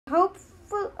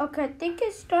Hopefully, okay, I think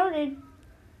it started.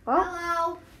 Oh,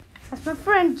 Hello. that's my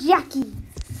friend Jackie.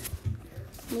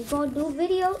 We're gonna do a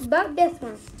video about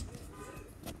Ldeathrun.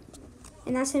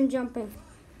 And that's him jumping.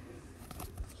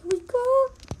 Here we go.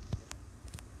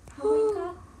 I wake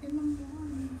up in the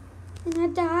morning. And I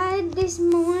died this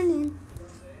morning.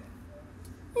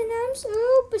 And I'm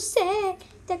super sad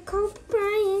that Kobe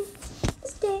Bryant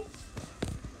is dead.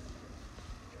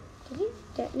 Did he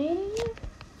detonate it yet?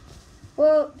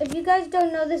 Well, if you guys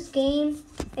don't know this game,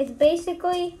 it's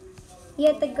basically you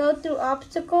have to go through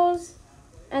obstacles,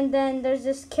 and then there's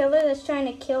this killer that's trying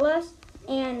to kill us,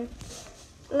 and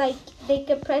like they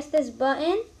could press this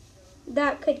button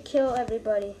that could kill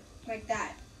everybody. Like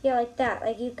that. Yeah, like that.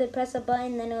 Like you could press a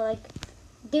button, then it'll like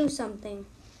do something.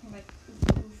 Like,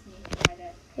 oof me by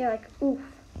that. Yeah, like oof.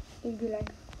 You'd be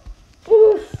like,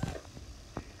 oof.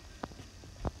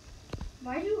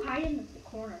 Why do you hide in the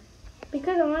corner?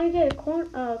 Because I want to get a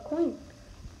coin.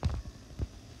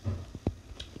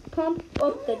 Pump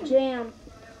up the jam.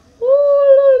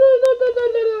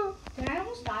 Did I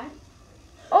almost die?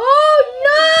 Oh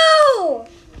no!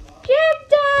 Jam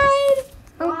died!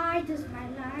 Why does my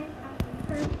life have to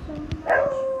hurt so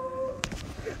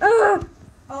much?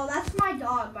 Oh, that's my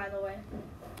dog, by the way.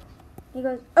 He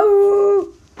goes,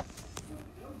 oh!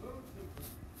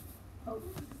 Oh,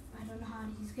 I don't know how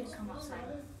he's gonna come outside.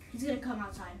 He's gonna come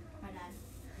outside, my dad.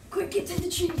 Quick, get to the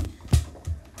tree.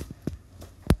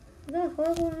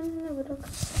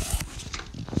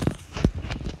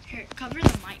 Here, cover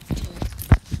the mic, please.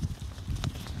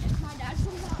 My dad's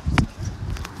coming out.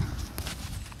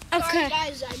 Okay. Sorry,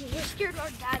 guys, I'm just scared our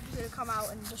dad's gonna come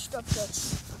out and disrupt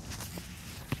us.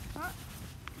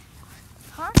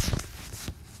 Huh?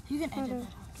 You can edit that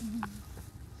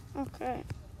out. Okay.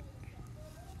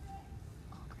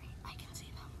 Oh, great. I can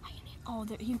see them. I can hear. Oh,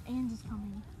 Anne's is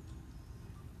coming.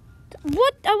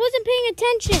 What? I wasn't paying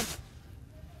attention.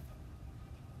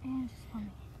 Anne's is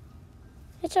coming.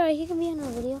 It's alright, he can be on a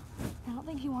video. I don't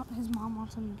think his mom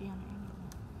wants him to be on it.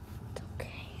 It's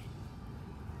okay.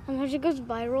 Imagine it goes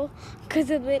viral because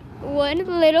a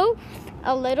little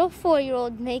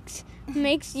 4-year-old makes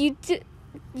YouTuber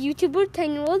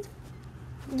 10-year-old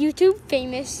YouTube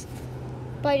famous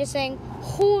by just saying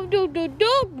hopefully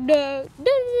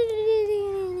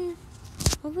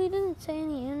he doesn't say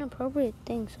any inappropriate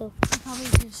things, so I probably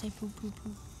did say poo poo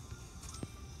poo.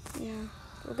 yeah,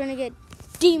 we're gonna get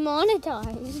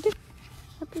demonetized.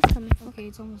 Okay,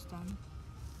 it's almost done.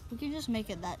 We can just make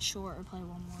it that short or play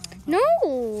one more. No,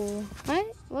 what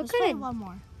Let's play kind of one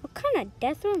more. what kind of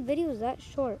Ldeathrun video is that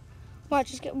short?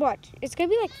 Watch, it's gonna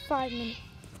be like 5 minutes.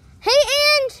 Hey,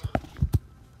 Ange!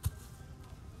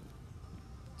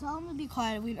 Tell him to be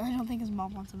quiet. I don't think his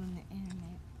mom wants him in the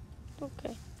internet.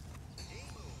 Okay.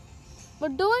 We're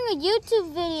doing a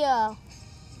YouTube video.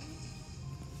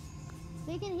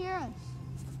 They can hear us.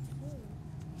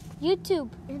 YouTube.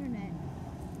 Internet.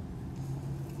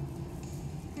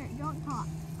 Here, don't talk.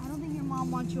 I don't think your mom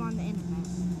wants you on the internet.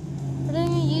 We're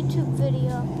doing a YouTube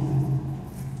video.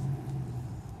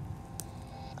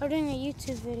 We're doing a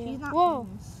YouTube video. She's not Whoa,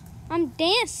 famous. I'm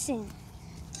dancing.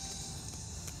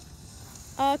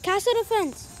 Castle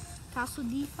defense. Castle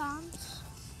defense.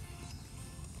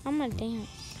 I'm gonna dance.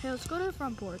 Okay, let's go to the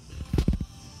front board.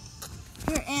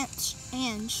 Here, Ange.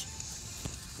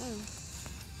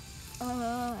 I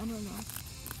don't know.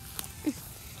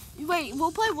 Wait,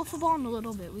 we'll play wiffle ball in a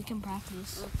little bit. We can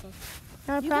practice. Okay.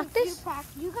 You wanna practice?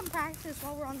 You can practice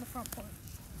while we're on the front board.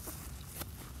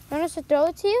 You want us to throw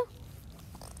it to you?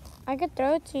 I could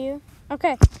throw it to you.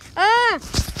 Okay.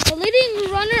 The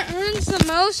leading runner earns the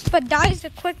most but dies the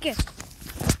quickest.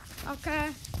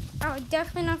 Okay. I would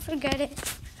definitely not forget it.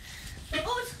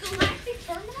 Oh, it's Galactic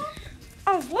Terminal?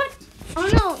 Oh, what? Oh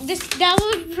no,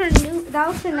 that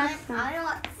was for next time. I don't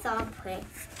want song play.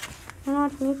 You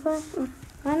want me play?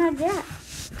 Why not Jack?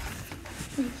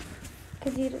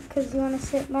 Cause you want to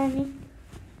sit by me.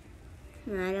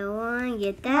 I don't want to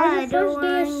get that. How's your first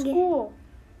day of school?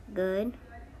 Good.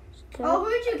 Oh,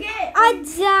 who'd you get? I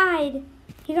died.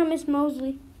 He got Miss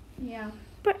Mosley. Yeah,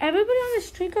 But everybody on the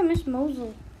street got Miss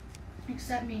Mosley.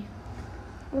 except me.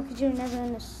 Look at you, never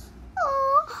in this.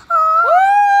 Oh,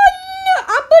 No,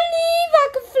 I believe I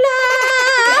can fly.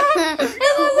 And I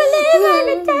believe I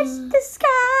can touch the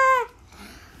sky.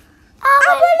 I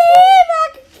believe I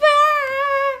can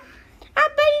fly. I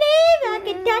believe I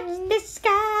can touch the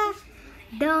sky.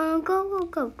 don't go.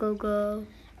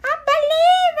 I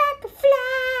believe I can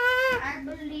fly. I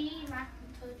believe I can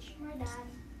touch my dad.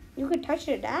 You could touch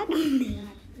your dad? Yeah,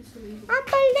 it's illegal. I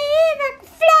believe I can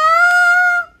fly.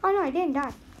 Oh no, I didn't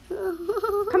die.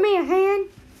 Come here, hand.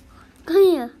 Come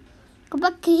here. Go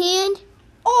back to hand.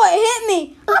 Oi!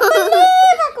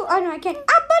 can't.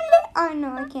 I believe. Oh no,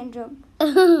 I can't jump. I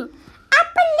believe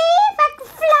I can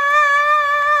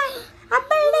fly. I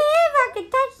believe I can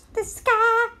touch the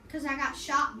sky. Because I got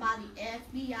shot by the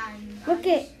FBI.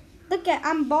 Look at,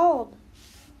 I'm bald.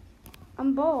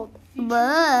 I'm bald.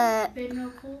 But Been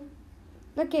real cool.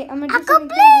 Look at, I'm gonna I do can something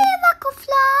believe I could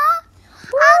fly.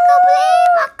 I can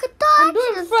believe I could touch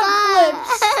doing the front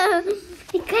sky.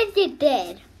 Because you're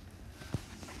dead.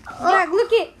 Jack,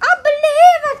 look at, I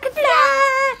believe I can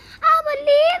fly. I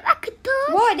believe I could touch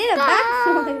Whoa, I did a the sky.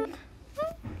 backflip.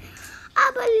 I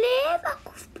believe I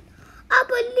could. I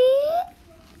believe.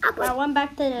 I went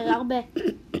back to the lobby.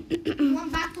 You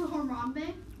went back to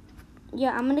Harambe?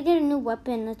 Yeah, I'm gonna get a new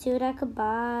weapon. Let's see what I could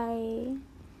buy.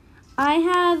 I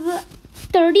have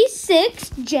 36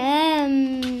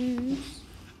 gems.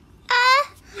 I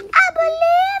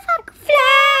believe I could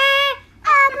fly.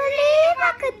 I believe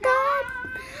I could touch.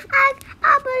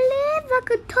 I believe I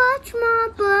could touch my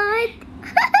butt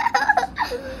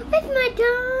with my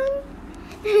tongue.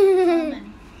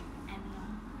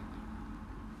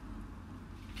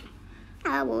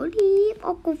 I believe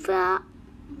I could fly.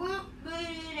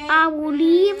 I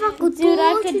believe I could Dude,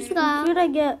 touch the what sky. did I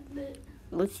get?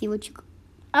 Let's see what you got.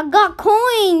 I got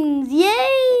coins!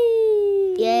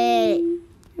 Yay! Yay.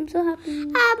 I'm so happy.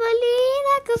 I believe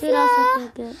I could See what else I fly.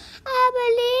 could get. I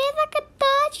believe I could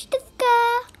touch the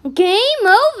sky. Game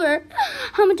over!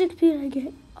 How much XP did I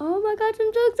get? Oh my gosh,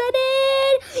 I'm so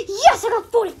excited! Yes, I got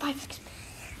 45 XP!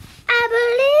 I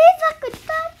believe I could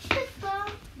touch the sky.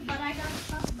 But I got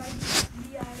shot by the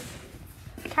FBI.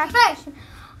 Catfish.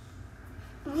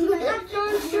 I believe I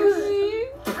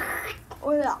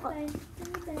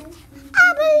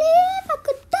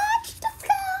could touch the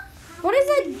sky. What does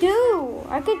that do?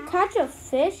 I could catch a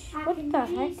fish? What the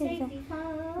heck is that?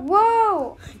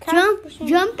 Whoa!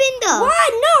 Jump in there.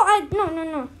 What?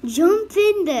 No! Jump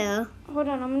in there. Hold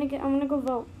on, I'm gonna go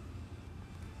vote.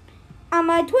 I'm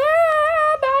a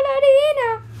twirl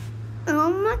ballerina.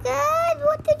 Oh my God!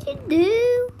 What did you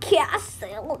do?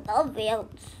 Castle the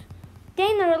votes.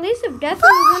 Dang, the release of Death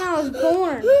was when I was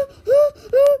born.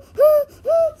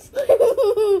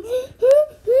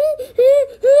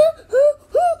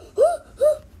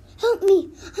 Help me!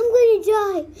 I'm going to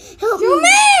die. Help Do me!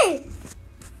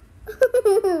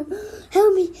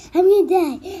 Help me! I'm gonna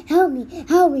die. Help me!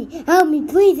 Help me! Help me!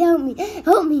 Please help me!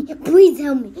 Help me! Please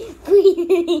help me!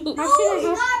 Please! How should I You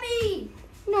help? got me!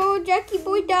 No, Jackie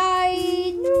boy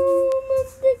died. No, my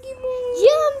Jackie boy.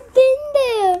 Jump in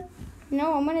there!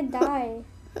 No, I'm gonna die.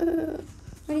 What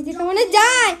do you think? I'm gonna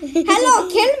die. Hello,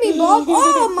 kill me, Bob.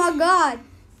 Oh my God.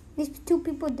 These two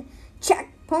people.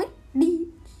 Checkpoint leads.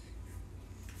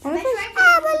 What if I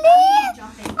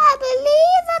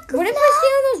believe I could what if fly. I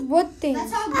see all those wood things?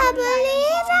 That's how good I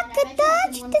believe I am. could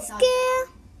touch the sky.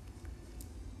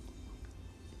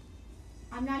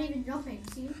 I'm not even jumping,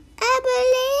 see? I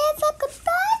believe I could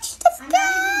touch the I'm not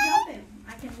sky. even jumping. I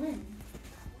can win.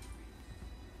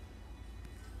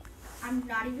 I'm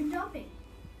not even jumping.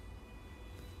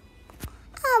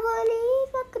 I believe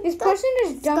I could This touch person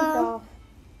just the jumped sky. off.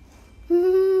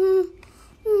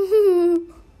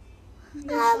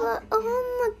 Oh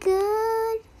my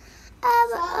God. I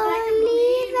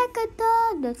believe I could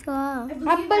touch the sky.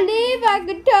 I believe I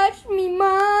could touch me,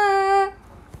 Ma.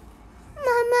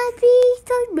 Mama, please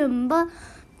touch me.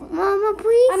 Mama,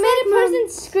 please. I made a person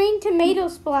scream tomato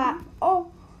splat. Oh.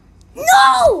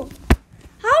 No!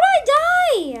 How did I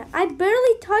die? I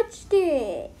barely touched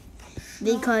it.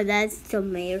 Because that's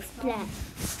tomato splat.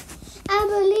 I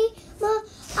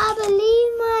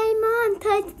believe my mom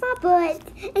touched my butt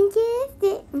and kissed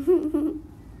it.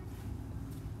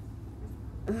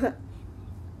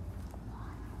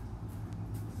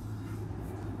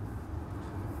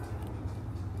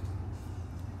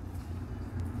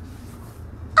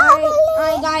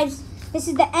 Alright, guys. This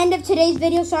is the end of today's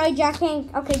video. Sorry, Jack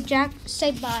can't. Okay, Jack,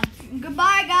 say bye.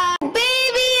 Goodbye, guys.